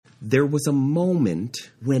There was a moment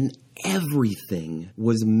when everything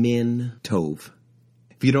was min tov.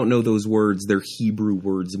 If you don't know those words, they're Hebrew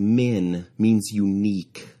words. Min means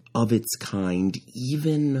unique, of its kind,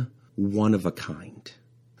 even one of a kind.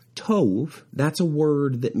 Tov, that's a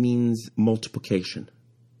word that means multiplication.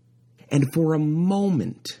 And for a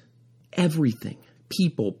moment, everything,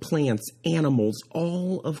 people, plants, animals,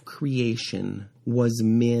 all of creation was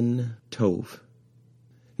min tov.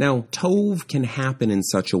 Now, tov can happen in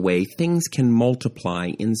such a way, things can multiply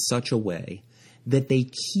in such a way that they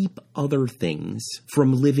keep other things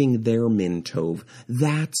from living their min tov.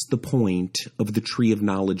 That's the point of the tree of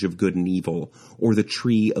knowledge of good and evil, or the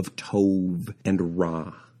tree of tov and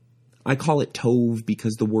ra. I call it tov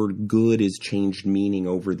because the word good has changed meaning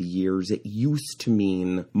over the years. It used to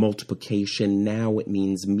mean multiplication. Now it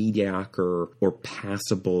means mediocre or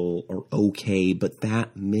passable or okay, but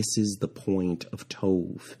that misses the point of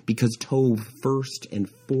tov. Because tov, first and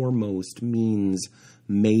foremost, means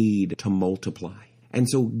made to multiply. And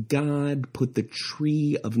so God put the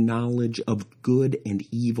tree of knowledge of good and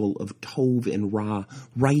evil, of Tov and Ra,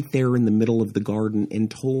 right there in the middle of the garden and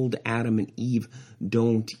told Adam and Eve,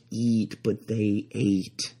 don't eat, but they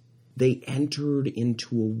ate. They entered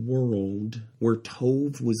into a world where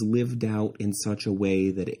Tov was lived out in such a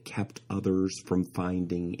way that it kept others from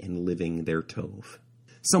finding and living their Tov.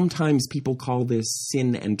 Sometimes people call this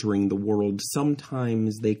sin entering the world.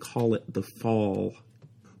 Sometimes they call it the fall.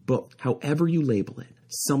 But however you label it,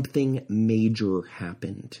 something major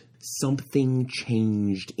happened. Something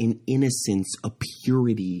changed. In innocence, a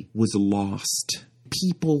purity was lost.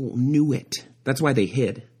 People knew it. That's why they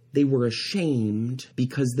hid. They were ashamed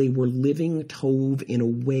because they were living Tov in a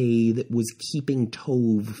way that was keeping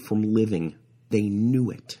Tov from living. They knew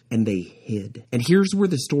it, and they hid. And here's where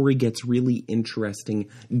the story gets really interesting.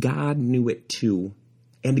 God knew it too,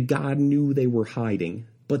 and God knew they were hiding.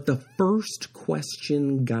 But the first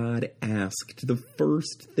question God asked, the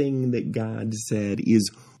first thing that God said is,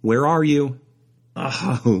 where are you?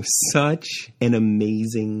 Oh, such an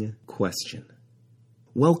amazing question.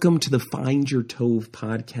 Welcome to the Find Your Tov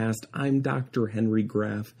podcast. I'm Dr. Henry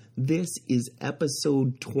Graff. This is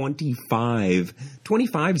episode 25.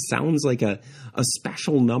 25 sounds like a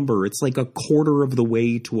special number. It's like a quarter of the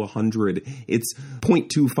way to 100. It's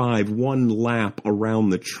 0.25, one lap around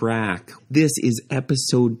the track. This is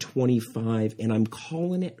episode 25, and I'm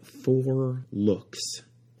calling it 4 Looks.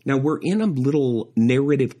 Now, we're in a little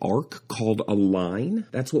narrative arc called Align.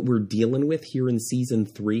 That's what we're dealing with here in season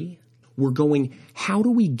 3. We're going, how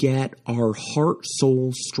do we get our heart,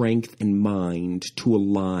 soul, strength, and mind to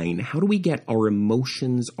align? How do we get our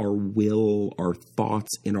emotions, our will, our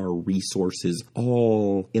thoughts, and our resources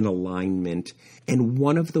all in alignment? And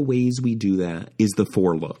one of the ways we do that is the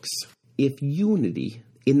 4 looks. If unity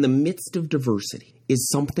in the midst of diversity is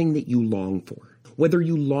something that you long for, whether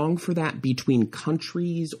you long for that between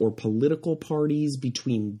countries or political parties,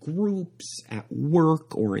 between groups, at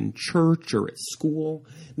work or in church or at school,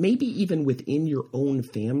 maybe even within your own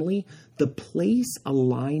family, the place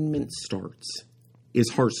alignment starts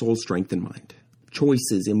is heart, soul, strength, and mind.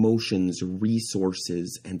 Choices, emotions,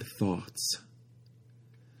 resources, and thoughts.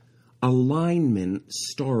 Alignment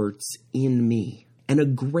starts in me. And a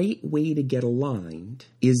great way to get aligned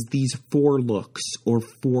is these 4 looks or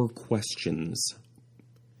 4 questions.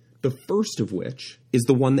 The first of which is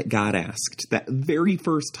the one that God asked, that very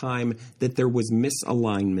first time that there was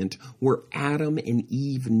misalignment, where Adam and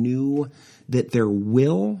Eve knew that their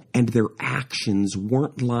will and their actions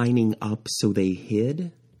weren't lining up, so they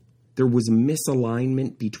hid. There was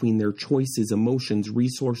misalignment between their choices, emotions,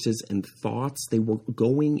 resources, and thoughts. They were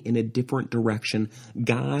going in a different direction.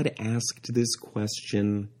 God asked this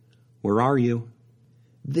question, where are you?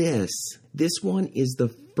 This one is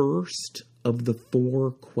the first of the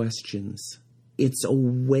 4 questions. It's a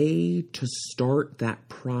way to start that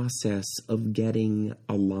process of getting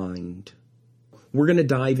aligned. We're going to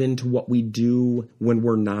dive into what we do when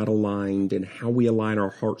we're not aligned and how we align our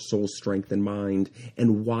heart, soul, strength, and mind,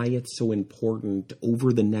 and why it's so important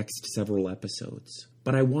over the next several episodes.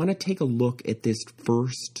 But I want to take a look at this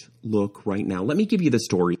first look right now. Let me give you the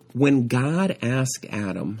story. When God asked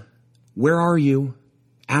Adam, where are you?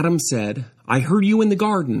 Adam said, I heard you in the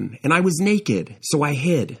garden, and I was naked, so I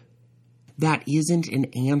hid. That isn't an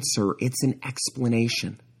answer, it's an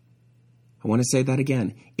explanation. I want to say that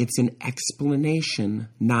again. It's an explanation,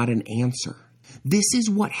 not an answer. This is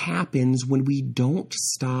what happens when we don't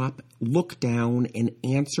stop, look down, and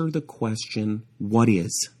answer the question, what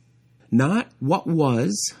is? Not what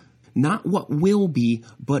was, not what will be,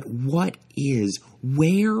 but what is.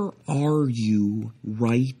 Where are you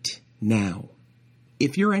right now?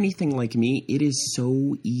 If you're anything like me, it is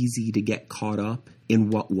so easy to get caught up in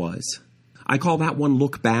what was. I call that one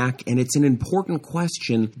look back, and it's an important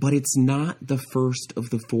question, but it's not the first of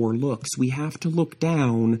the 4 looks. We have to look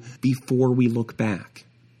down before we look back.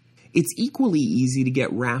 It's equally easy to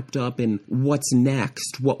get wrapped up in what's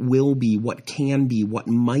next, what will be, what can be, what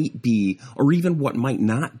might be, or even what might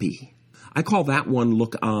not be. I call that one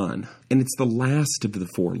look on, and it's the last of the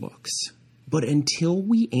 4 looks. But until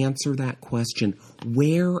we answer that question,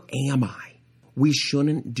 where am I? We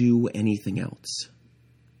shouldn't do anything else.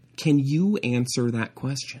 Can you answer that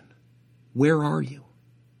question? Where are you?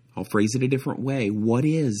 I'll phrase it a different way. What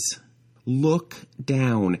is? Look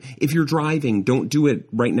down. If you're driving, don't do it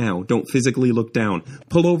right now. Don't physically look down.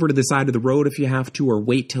 Pull over to the side of the road if you have to, or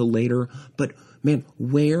wait till later. But man,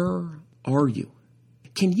 where are you?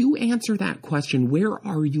 Can you answer that question? Where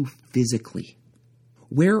are you physically?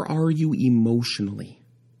 Where are you emotionally?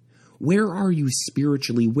 Where are you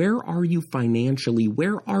spiritually? Where are you financially?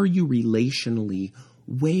 Where are you relationally?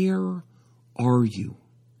 Where are you?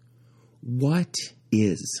 What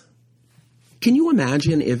is? Can you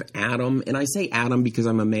imagine if Adam, and I say Adam because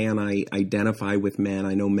I'm a man, I identify with men,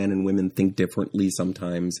 I know men and women think differently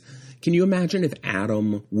sometimes. Can you imagine if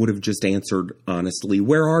Adam would have just answered honestly,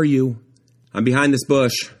 where are you? I'm behind this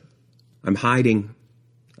bush. I'm hiding.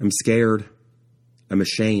 I'm scared. I'm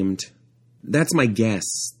ashamed. That's my guess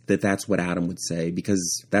that that's what Adam would say,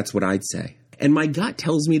 because that's what I'd say. And my gut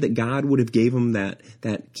tells me that God would have gave him that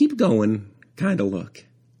keep going kind of look.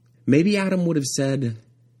 Maybe Adam would have said,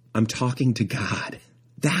 I'm talking to God.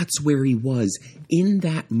 That's where he was in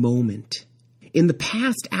that moment. In the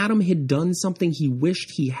past, Adam had done something he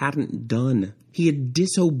wished he hadn't done. He had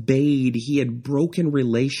disobeyed. He had broken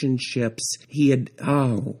relationships.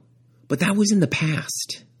 But that was in the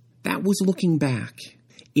past. That was looking back.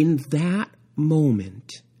 In that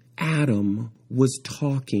moment, Adam was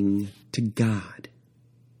talking to God.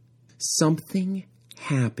 Something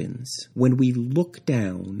happens when we look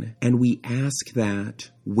down and we ask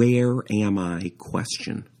that where am I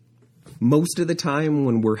question. Most of the time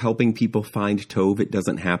when we're helping people find Tov, it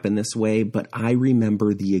doesn't happen this way, but I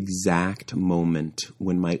remember the exact moment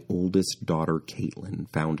when my oldest daughter, Caitlin,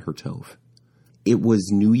 found her Tov. It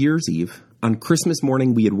was New Year's Eve. On Christmas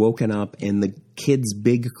morning, we had woken up and the kids'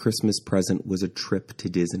 big Christmas present was a trip to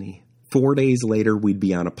Disney. 4 days later, we'd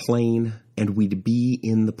be on a plane and we'd be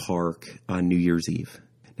in the park on New Year's Eve.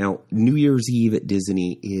 Now, New Year's Eve at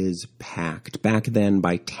Disney is packed. Back then,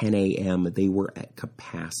 by 10 a.m., they were at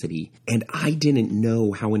capacity. And I didn't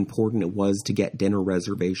know how important it was to get dinner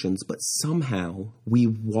reservations, but somehow we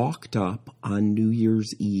walked up on New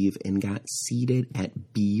Year's Eve and got seated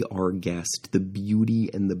at Be Our Guest, the Beauty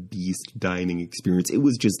and the Beast dining experience. It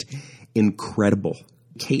was just incredible.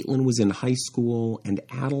 Caitlin was in high school, and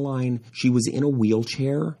Adeline, she was in a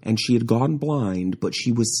wheelchair, and she had gone blind, but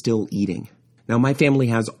she was still eating. Now, my family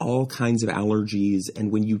has all kinds of allergies,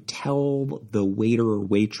 and when you tell the waiter or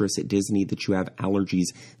waitress at Disney that you have allergies,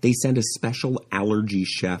 they send a special allergy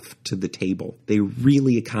chef to the table. They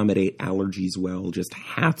really accommodate allergies well. Just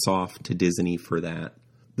hats off to Disney for that.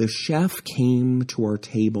 The chef came to our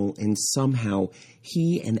table, and somehow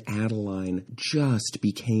he and Adeline just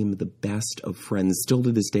became the best of friends. Still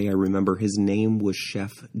to this day, I remember his name was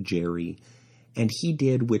Chef Jerry. And he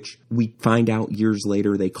did, which we find out years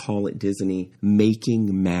later, they call it Disney,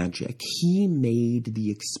 making magic. He made the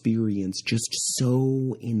experience just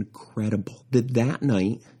so incredible that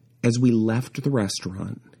night, as we left the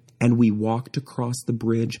restaurant and we walked across the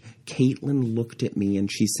bridge, Caitlin looked at me and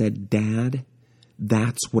she said, Dad,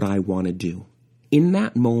 that's what I want to do. In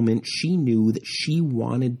that moment, she knew that she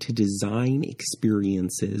wanted to design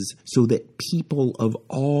experiences so that people of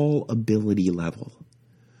all ability level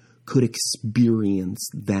could experience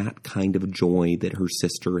that kind of joy that her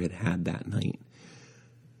sister had had that night.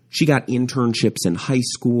 She got internships in high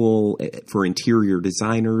school for interior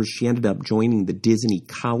designers. She ended up joining the Disney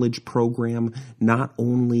College program, not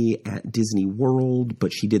only at Disney World,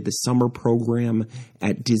 but she did the summer program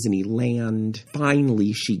at Disneyland.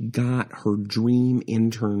 Finally, she got her dream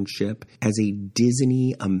internship as a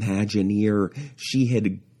Disney Imagineer. She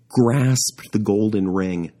had grasped the golden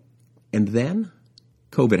ring. And then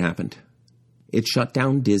COVID happened. It shut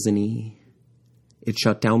down Disney. It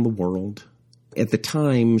shut down the world. At the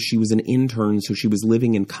time, she was an intern, so she was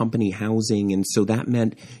living in company housing, and so that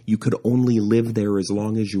meant you could only live there as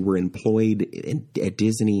long as you were employed at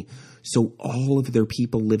Disney. So all of their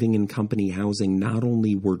people living in company housing not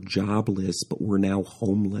only were jobless, but were now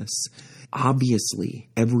homeless. Obviously,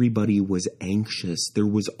 everybody was anxious. There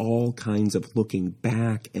was all kinds of looking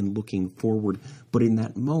back and looking forward. But in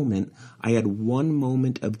that moment, I had one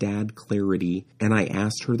moment of dad clarity, and I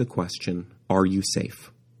asked her the question, "Are you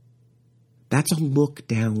safe?" That's a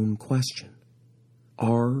look-down question.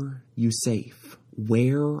 Are you safe?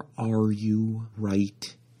 Where are you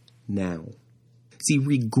right now? See,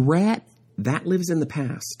 regret, that lives in the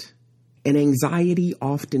past. And anxiety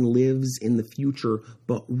often lives in the future.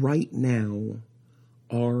 But right now,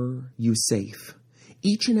 are you safe?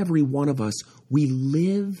 Each and every one of us, we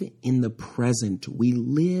live in the present. We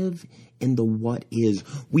live in the what is.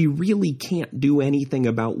 We really can't do anything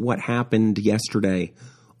about what happened yesterday,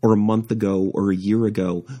 or a month ago, or a year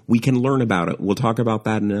ago. We can learn about it. We'll talk about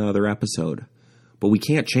that in another episode. But we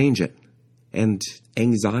can't change it. And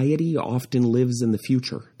anxiety often lives in the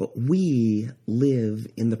future. But we live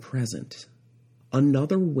in the present.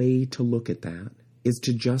 Another way to look at that is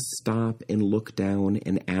to just stop and look down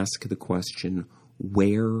and ask the question,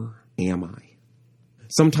 where am I?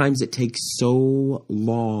 Sometimes it takes so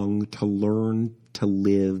long to learn to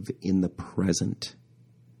live in the present.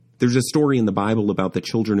 There's a story in the Bible about the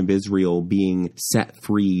children of Israel being set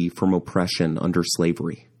free from oppression under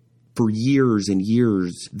slavery. For years and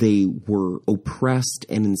years, they were oppressed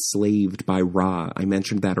and enslaved by Ra. I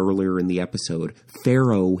mentioned that earlier in the episode.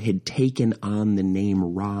 Pharaoh had taken on the name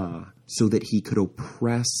Ra so that he could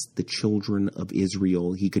oppress the children of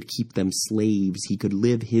Israel. He could keep them slaves. He could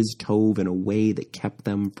live his tov in a way that kept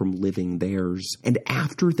them from living theirs. And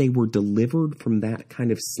after they were delivered from that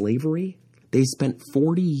kind of slavery, they spent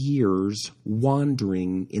 40 years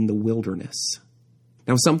wandering in the wilderness.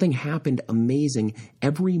 Now, something happened amazing.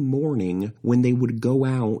 Every morning when they would go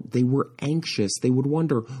out, they were anxious. They would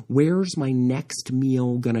wonder, where's my next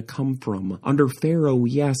meal going to come from? Under Pharaoh,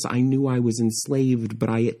 yes, I knew I was enslaved, but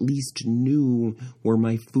I at least knew where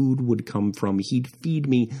my food would come from. He'd feed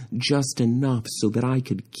me just enough so that I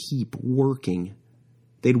could keep working.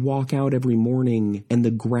 They'd walk out every morning, and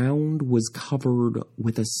the ground was covered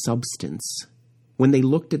with a substance. When they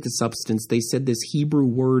looked at the substance, they said this Hebrew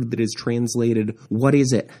word that is translated, "What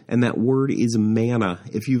is it?" And that word is manna.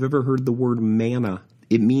 If you've ever heard the word manna,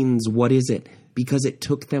 it means, what is it? Because it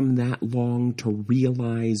took them that long to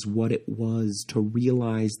realize what it was, to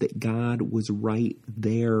realize that God was right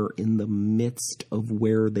there in the midst of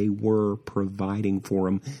where they were, providing for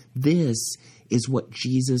them. This is what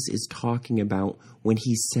Jesus is talking about when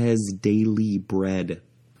he says daily bread.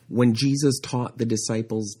 When Jesus taught the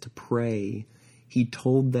disciples to pray, he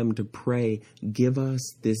told them to pray, "Give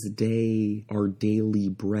us this day our daily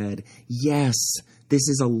bread." Yes, this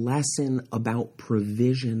is a lesson about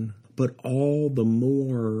provision, but all the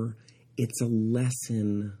more, it's a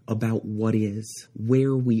lesson about what is,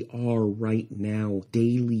 where we are right now,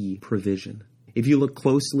 daily provision. If you look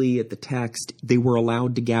closely at the text, they were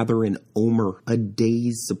allowed to gather an omer, a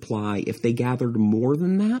day's supply. If they gathered more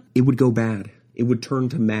than that, it would go bad. It would turn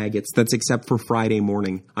to maggots. That's except for Friday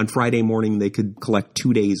morning. On Friday morning, they could collect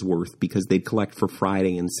 2 days' worth because they'd collect for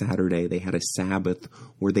Friday and Saturday. They had a Sabbath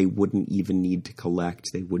where they wouldn't even need to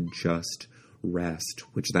collect. They would just rest,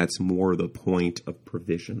 which that's more the point of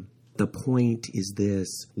provision. The point is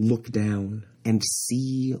this: look down and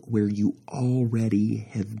see where you already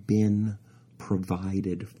have been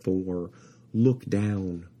provided for. Look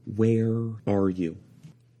down. Where are you?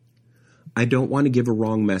 I don't want to give a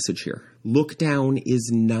wrong message here. Look down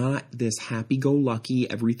is not this happy-go-lucky,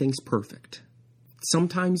 everything's perfect.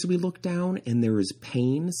 Sometimes we look down and there is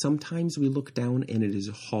pain. Sometimes we look down and it is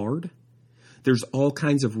hard. There's all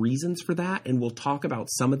kinds of reasons for that, and we'll talk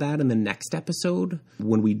about some of that in the next episode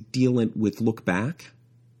when we deal with look back.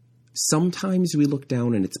 Sometimes we look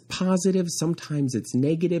down and it's positive. Sometimes it's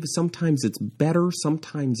negative. Sometimes it's better.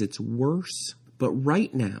 Sometimes it's worse. But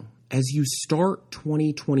right now, as you start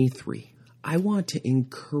 2023, I want to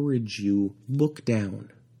encourage you, look down.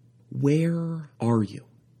 Where are you?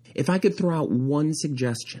 If I could throw out one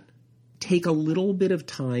suggestion, take a little bit of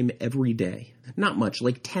time every day, not much,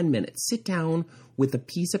 like 10 minutes. Sit down with a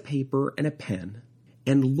piece of paper and a pen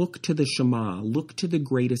and look to the Shema, look to the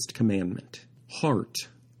greatest commandment: heart,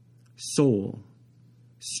 soul,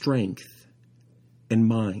 strength, and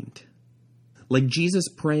mind. Like Jesus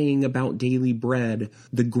praying about daily bread,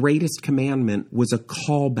 the greatest commandment was a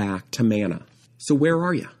callback to manna. So where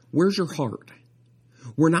are you? Where's your heart?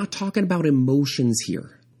 We're not talking about emotions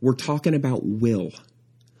here. We're talking about will.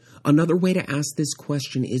 Another way to ask this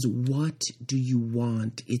question is, what do you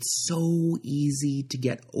want? It's so easy to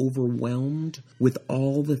get overwhelmed with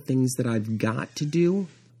all the things that I've got to do,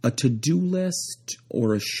 a to-do list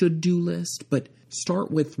or a should-do list, but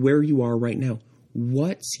start with where you are right now.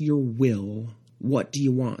 What's your will? What do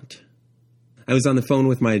you want? I was on the phone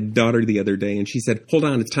with my daughter the other day, and she said, hold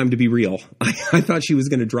on, it's time to be real. I thought she was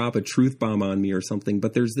going to drop a truth bomb on me or something,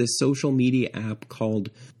 but there's this social media app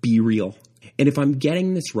called Be Real. And if I'm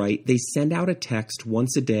getting this right, they send out a text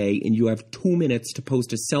once a day, and you have 2 minutes to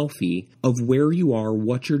post a selfie of where you are,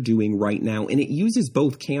 what you're doing right now. And it uses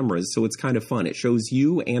both cameras, so it's kind of fun. It shows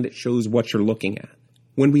you and it shows what you're looking at.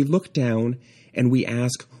 When we look down and we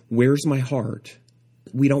ask, where's my heart?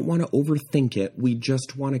 We don't want to overthink it. We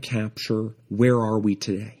just want to capture, where are we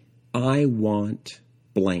today? I want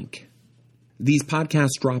blank. These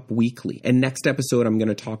podcasts drop weekly. And next episode, I'm going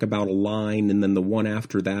to talk about a line. And then the one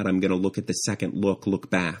after that, I'm going to look at the second look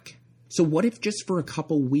back. So what if just for a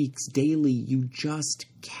couple weeks daily, you just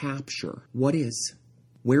capture what is?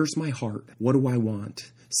 Where's my heart? What do I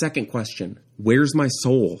want? Second question, where's my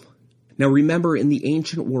soul? Now remember, in the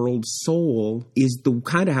ancient world, soul is the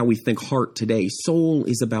kind of how we think heart today. Soul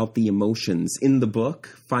is about the emotions. In the book,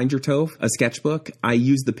 Find Your Tove, a sketchbook, I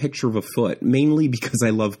use the picture of a foot, mainly because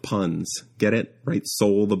I love puns. Get it? Right?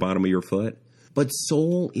 Soul, the bottom of your foot. But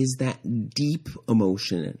soul is that deep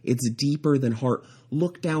emotion. It's deeper than heart.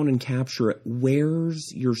 Look down and capture it.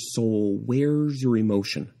 Where's your soul? Where's your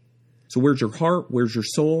emotion? So where's your heart? Where's your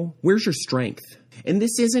soul? Where's your strength? And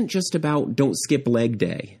this isn't just about don't skip leg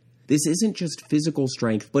day. This isn't just physical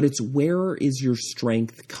strength, but it's where is your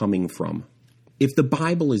strength coming from? If the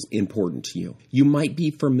Bible is important to you, you might be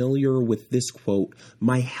familiar with this quote,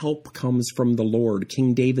 my help comes from the Lord.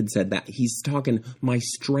 King David said that. He's talking, my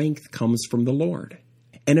strength comes from the Lord.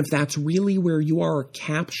 And if that's really where you are,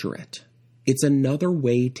 capture it. It's another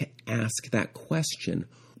way to ask that question.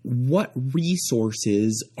 What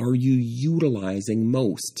resources are you utilizing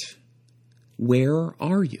most? Where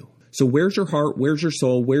are you? So where's your heart? Where's your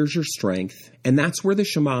soul? Where's your strength? And that's where the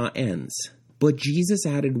Shema ends. But Jesus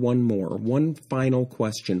added one final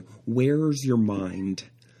question. Where's your mind?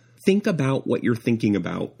 Think about what you're thinking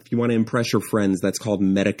about. If you want to impress your friends, that's called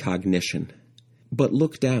metacognition. But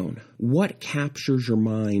look down. What captures your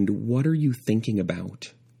mind? What are you thinking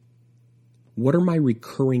about? What are my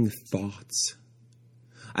recurring thoughts?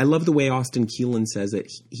 I love the way Austin Keelan says it.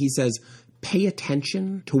 He says, pay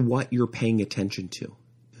attention to what you're paying attention to.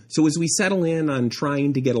 So as we settle in on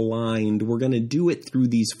trying to get aligned, we're going to do it through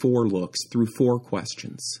these 4 looks, through 4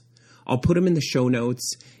 questions. I'll put them in the show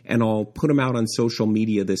notes, and I'll put them out on social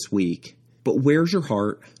media this week. But where's your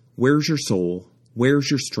heart? Where's your soul?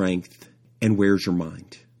 Where's your strength? And where's your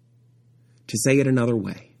mind? To say it another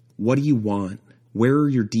way, what do you want? Where are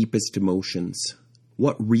your deepest emotions?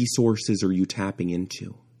 What resources are you tapping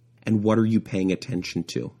into? And what are you paying attention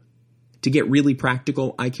to? To get really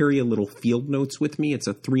practical, I carry a little field notes with me. It's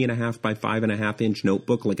a 3.5 by 5.5 inch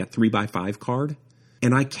notebook, like a 3 by 5 card.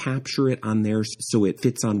 And I capture it on there so it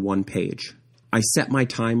fits on one page. I set my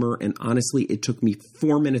timer, and honestly, it took me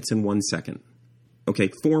 4 minutes and 1 second.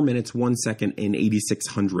 Okay, 4 minutes, 1 second, and 86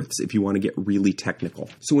 hundredths if you want to get really technical.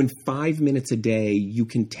 So in 5 minutes a day, you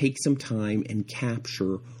can take some time and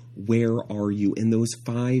capture where are you. And those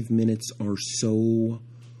 5 minutes are so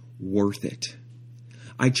worth it.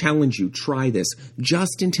 I challenge you, try this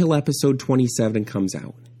just until episode 27 comes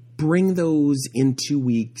out. Bring those in 2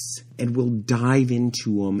 weeks, and we'll dive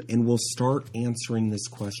into them, and we'll start answering this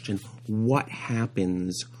question, what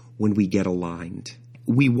happens when we get aligned?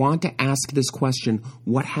 We want to ask this question,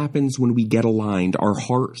 what happens when we get aligned, our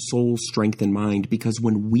heart, soul, strength, and mind? Because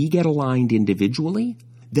when we get aligned individually,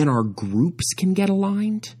 then our groups can get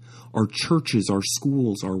aligned, our churches, our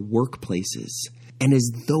schools, our workplaces. And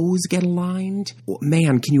as those get aligned,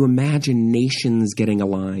 man, can you imagine nations getting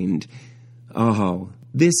aligned? Oh,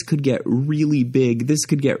 this could get really big. This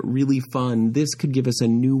could get really fun. This could give us a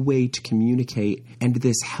new way to communicate. And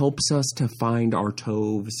this helps us to find our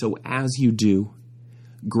Tove. So as you do,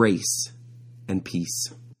 grace and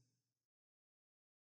peace.